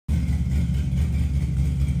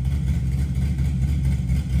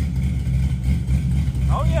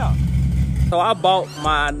So I bought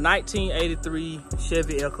my 1983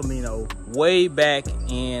 Chevy El Camino way back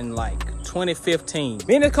in like 2015.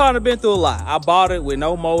 Me and this car have been through a lot. I bought it with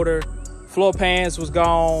no motor, floor pans was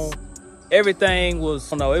gone, everything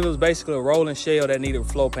was, it was basically a rolling shell that needed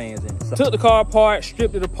floor pans in it. So took the car apart,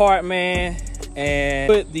 stripped it apart, man, and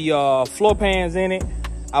put the floor pans in it.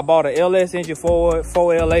 I bought an LS engine for it,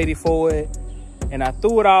 4L80 for it, and I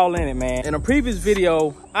threw it all in it, man. In a previous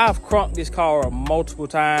video, I've crunked this car multiple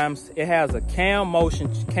times. It has a cam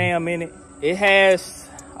motion cam in it. It has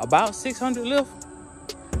about 600 lift.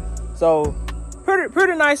 So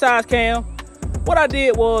pretty nice size cam. What I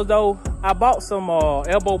did was though, I bought some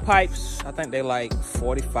elbow pipes. I think they like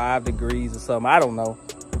 45 degrees or something. I don't know.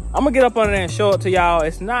 I'm gonna get up under there and show it to y'all.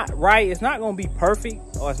 It's not right. It's not gonna be perfect,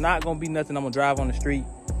 or it's not gonna be nothing I'm gonna drive on the street.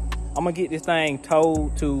 I'm gonna get this thing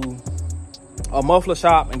towed to a muffler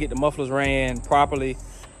shop and get the mufflers ran properly.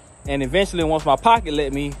 And eventually, once my pocket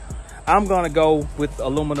let me, I'm gonna go with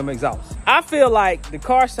aluminum exhaust. I feel like the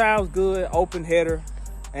car sounds good, open header,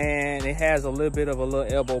 and it has a little bit of a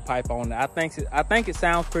little elbow pipe on it. I think it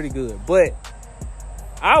sounds pretty good, but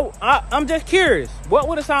I'm just curious, what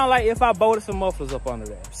would it sound like if I bolted some mufflers up under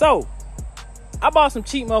there? So I bought some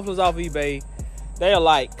cheap mufflers off eBay. They are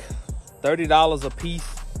like $30 a piece.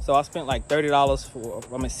 So I spent like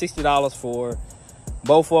 $60 for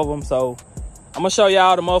both of them. So I'm gonna show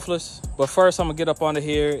y'all the mufflers, but first I'm gonna get up under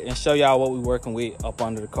here and show y'all what we're working with up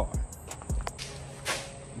under the car.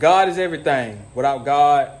 God is everything. Without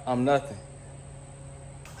God, I'm nothing.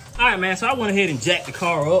 All right, man, so I went ahead and jacked the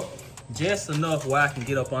car up just enough where I can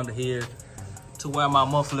get up under here to where my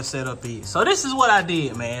muffler setup is. So this is what I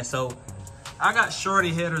did, man. So I got shorty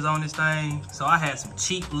headers on this thing. So I had some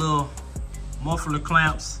cheap little muffler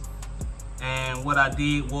clamps, and what I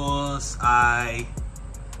did was I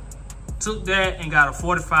took that and got a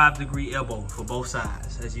 45-degree elbow for both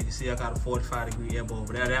sides. As you can see, I got a 45-degree elbow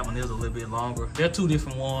over there. That one is a little bit longer. They're two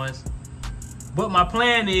different ones, but my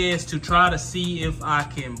plan is to try to see if I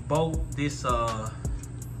can bolt this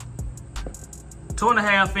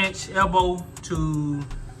 2.5-inch elbow to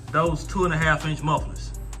those 2.5-inch mufflers.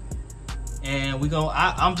 And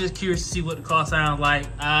I'm just curious to see what the car sounds like.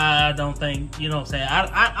 I don't think, you know what I'm saying?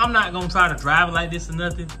 I'm not gonna try to drive it like this or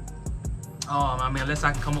nothing. I mean, unless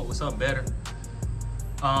I can come up with something better.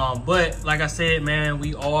 But like I said, man,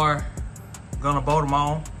 we are gonna bolt them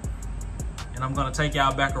on. And I'm gonna take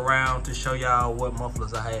y'all back around to show y'all what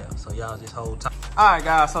mufflers I have. So y'all just hold tight. All right,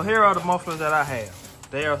 guys, so here are the mufflers that I have.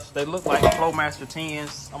 They look like Flowmaster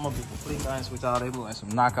 10s. I'm gonna be completely honest with y'all. They look like some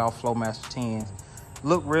knockoff Flowmaster 10s.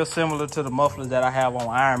 Look real similar to the mufflers that I have on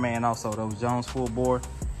Iron Man also, those Jones full bore.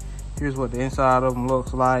 Here's what the inside of them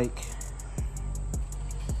looks like.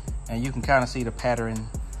 And you can kind of see the pattern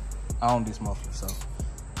on this muffler. So,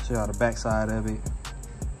 show y'all the back side of it.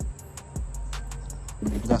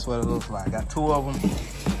 That's what it looks like. I got two of them,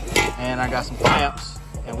 and I got some clamps.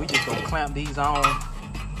 And we just gonna clamp these on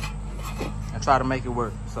and try to make it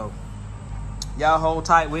work. So, y'all hold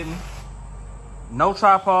tight with me. No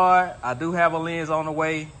tripod. I do have a lens on the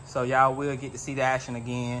way, so y'all will get to see the action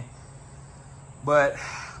again. But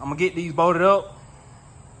I'm gonna get these bolted up.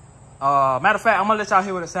 Matter of fact, I'm gonna let y'all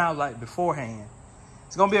hear what it sounds like beforehand.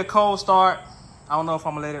 It's gonna be a cold start. I don't know if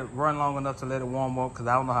I'm gonna let it run long enough to let it warm up, because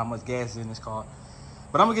I don't know how much gas is in this car.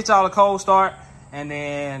 But I'm gonna get y'all a cold start, and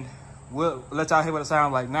then we'll let y'all hear what it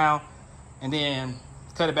sounds like now, and then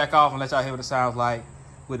cut it back off and let y'all hear what it sounds like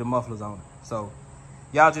with the mufflers on it. So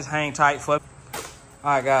y'all just hang tight for me. All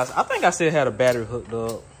right, guys, I think I still had a battery hooked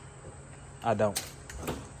up. I don't.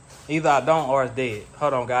 Either I don't or it's dead.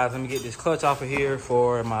 Hold on, guys. Let me get this clutch off of here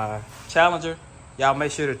for my Challenger. Y'all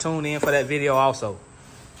make sure to tune in for that video also.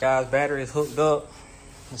 Guys, battery is hooked up.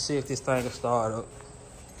 Let's see if this thing will start up.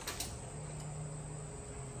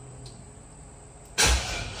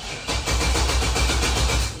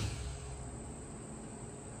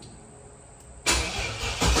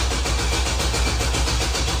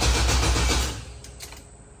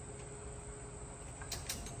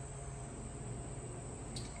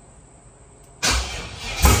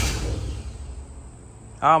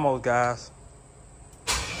 Almost, guys.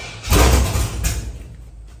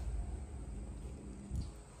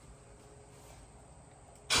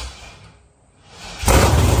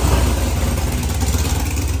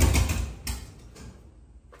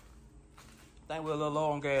 think we're a little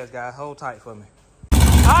low on gas, guys. Hold tight for me. All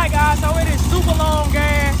right, guys, so it is super low on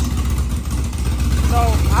gas. So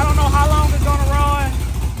I don't know how long it's gonna run,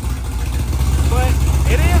 but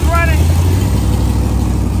it is running.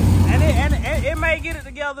 And it may get it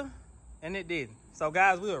together, and it didn't. So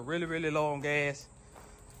guys, we are really, really low on gas.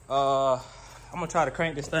 I'm gonna try to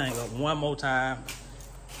crank this thing up one more time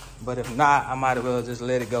But if not, I might as well just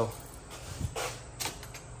let it go.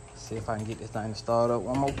 See if I can get this thing to start up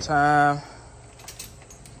one more time.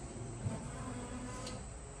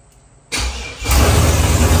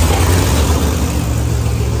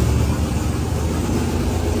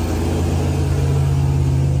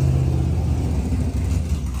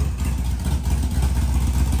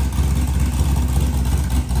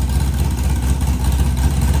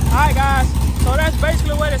 Alright guys, so that's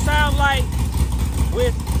basically what it sounds like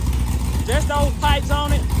with just those pipes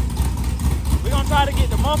on it. We're gonna try to get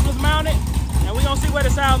the mufflers mounted and we're gonna see what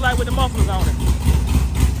it sounds like with the mufflers on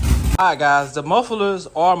it. Alright guys, the mufflers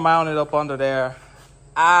are mounted up under there.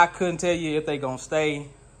 I couldn't tell you if they're gonna stay.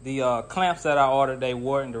 The clamps that I ordered, they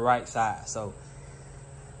weren't the right size. So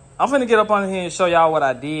I'm finna get up under here and show y'all what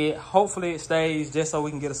I did. Hopefully it stays just so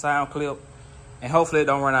we can get a sound clip. And hopefully it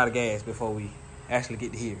don't run out of gas before we actually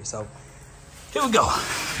get to here. So here we go.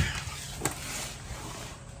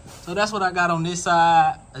 So that's what I got on this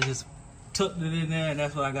side. I just tucked it in there, and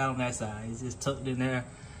that's what I got on that side. It's just tucked in there.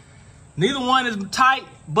 Neither one is tight,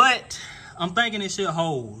 but I'm thinking it should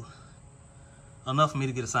hold enough for me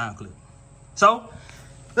to get a sound clip. So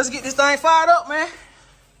let's get this thing fired up, man.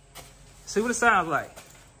 See what it sounds like.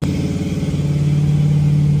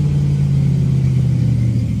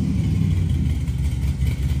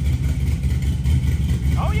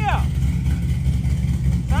 Oh yeah,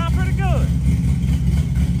 sound pretty good.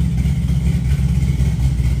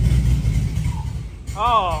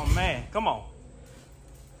 Oh man, come on.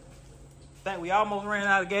 Think we almost ran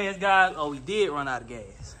out of gas, guys. Oh, we did run out of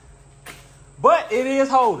gas. But it is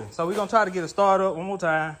holding. So we're gonna try to get it started up one more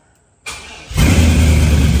time.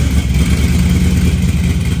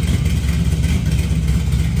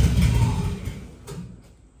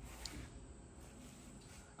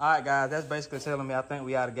 All right, guys, that's basically telling me I think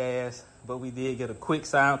we out of gas, but we did get a quick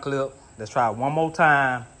sound clip. Let's try it one more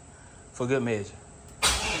time for good measure. I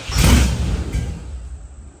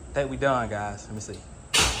think we done, guys. Let me see.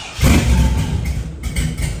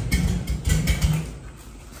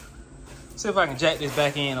 See if I can jack this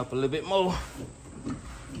back end up a little bit more.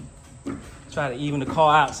 Try to even the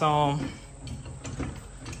car out some.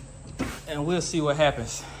 And we'll see what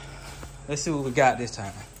happens. Let's see what we got this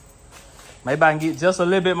time. Maybe I can get just a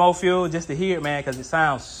little bit more fuel just to hear it, man, because it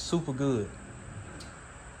sounds super good.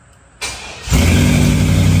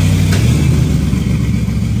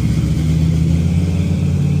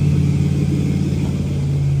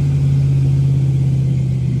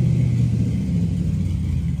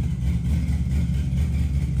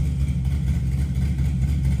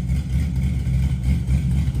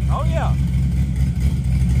 Oh yeah,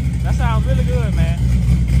 that sounds really good, man.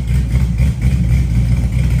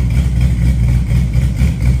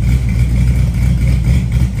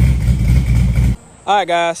 All right,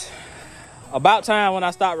 guys, about time when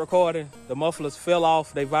I stopped recording. The mufflers fell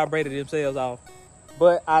off, they vibrated themselves off.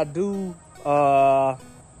 But I do, I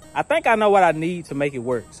think I know what I need to make it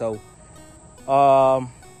work. So I'm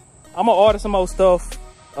gonna order some more stuff,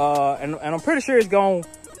 and I'm pretty sure it's gonna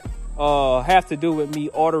have to do with me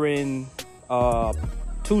ordering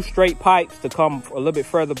 2 straight pipes to come a little bit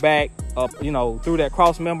further back up, you know, through that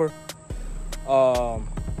cross member. Sorry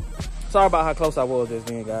about how close I was just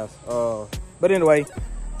then, guys. But anyway,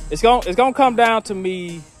 it's gonna come down to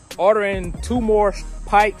me ordering 2 more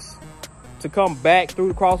pipes to come back through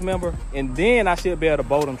the cross member, and then I should be able to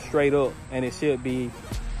bolt them straight up, and it should be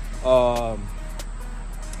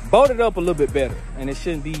bolted up a little bit better, and it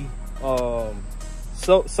shouldn't be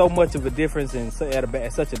so much of a difference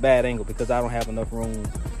at such a bad angle, because I don't have enough room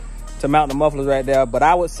to mount the mufflers right there. But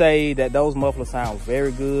I would say that those mufflers sound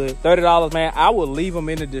very good. $30, man. I will leave them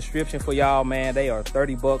in the description for y'all, man. They are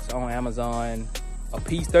 30 bucks on Amazon a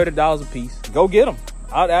piece, $30 a piece. Go get them.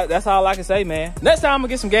 That's all I can say, man. Next time I'm gonna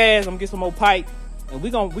get some gas, I'm gonna get some more pipe, and we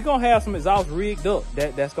gonna have some exhaust rigged up.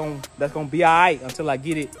 That's gonna be all right until I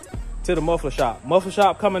get it to the muffler shop. Muffler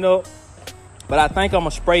shop coming up, but I think I'm gonna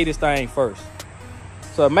spray this thing first.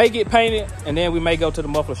 So it may get painted, and then we may go to the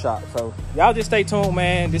muffler shop. So y'all just stay tuned,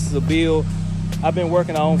 man. This is a build I've been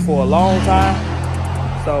working on for a long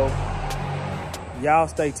time. So y'all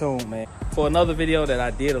stay tuned, man. For another video that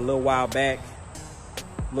I did a little while back,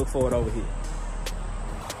 look for it over here.